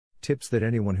Tips that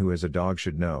anyone who has a dog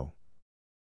should know.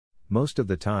 Most of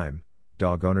the time,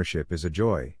 dog ownership is a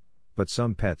joy, but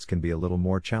some pets can be a little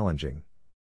more challenging.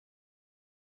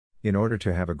 In order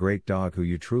to have a great dog who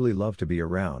you truly love to be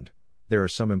around, there are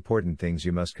some important things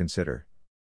you must consider.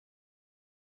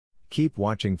 Keep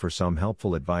watching for some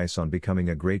helpful advice on becoming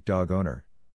a great dog owner.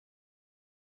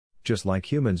 Just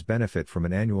like humans benefit from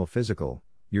an annual physical,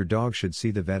 your dog should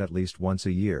see the vet at least once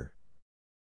a year.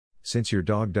 Since your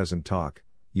dog doesn't talk,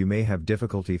 you may have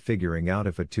difficulty figuring out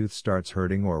if a tooth starts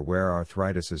hurting or where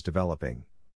arthritis is developing.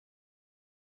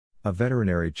 A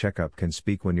veterinary checkup can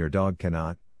speak when your dog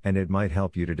cannot, and it might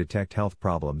help you to detect health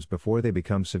problems before they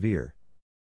become severe.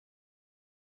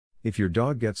 If your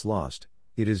dog gets lost,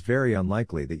 it is very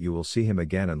unlikely that you will see him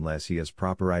again unless he has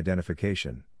proper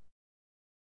identification.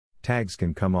 Tags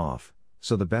can come off,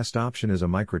 so the best option is a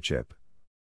microchip.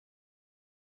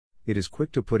 It is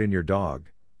quick to put in your dog,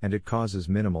 and it causes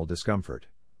minimal discomfort.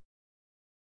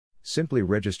 Simply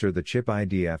register the chip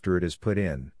ID after it is put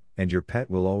in, and your pet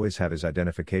will always have his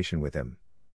identification with him.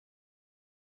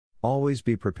 Always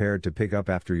be prepared to pick up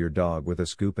after your dog with a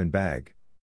scoop and bag.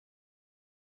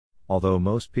 Although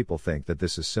most people think that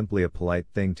this is simply a polite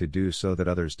thing to do so that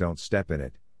others don't step in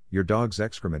it, your dog's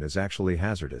excrement is actually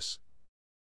hazardous.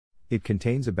 It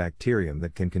contains a bacterium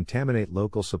that can contaminate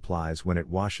local supplies when it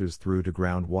washes through to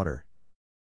groundwater.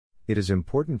 It is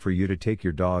important for you to take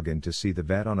your dog in to see the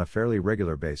vet on a fairly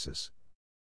regular basis.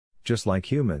 Just like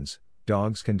humans,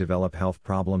 dogs can develop health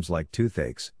problems like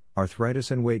toothaches,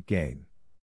 arthritis and weight gain.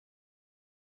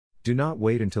 Do not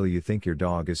wait until you think your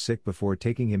dog is sick before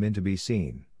taking him in to be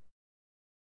seen.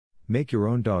 Make your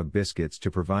own dog biscuits to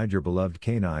provide your beloved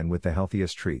canine with the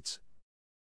healthiest treats.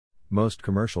 Most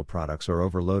commercial products are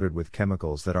overloaded with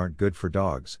chemicals that aren't good for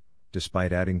dogs,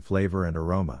 despite adding flavor and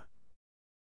aroma.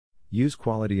 Use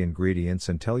quality ingredients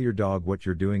and tell your dog what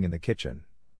you're doing in the kitchen.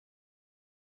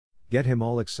 Get him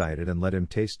all excited and let him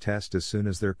taste test as soon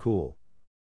as they're cool.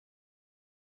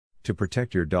 To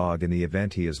protect your dog in the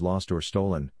event he is lost or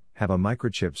stolen, have a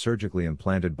microchip surgically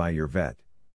implanted by your vet.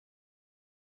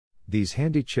 These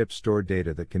handy chips store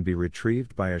data that can be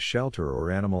retrieved by a shelter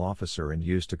or animal officer and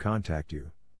used to contact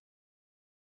you.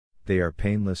 They are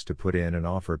painless to put in and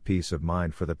offer peace of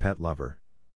mind for the pet lover.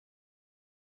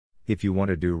 If you want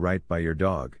to do right by your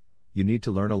dog, you need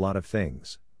to learn a lot of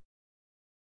things.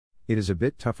 It is a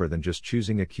bit tougher than just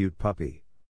choosing a cute puppy.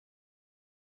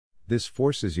 This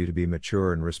forces you to be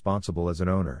mature and responsible as an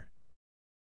owner.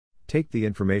 Take the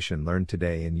information learned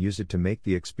today and use it to make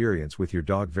the experience with your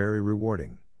dog very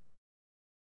rewarding.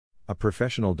 A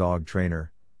professional dog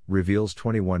trainer reveals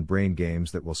 21 brain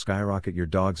games that will skyrocket your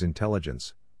dog's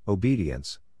intelligence,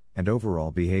 obedience, and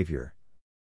overall behavior.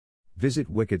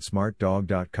 Visit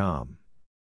wickedsmartdog.com.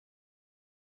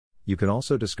 You can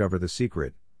also discover the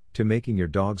secret to making your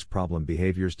dog's problem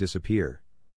behaviors disappear.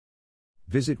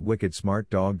 Visit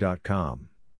wickedsmartdog.com.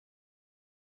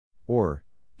 Or,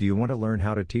 do you want to learn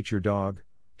how to teach your dog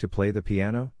to play the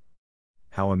piano?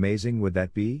 How amazing would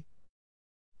that be?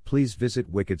 Please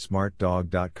visit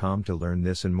wickedsmartdog.com to learn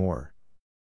this and more.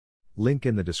 Link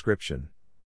in the description.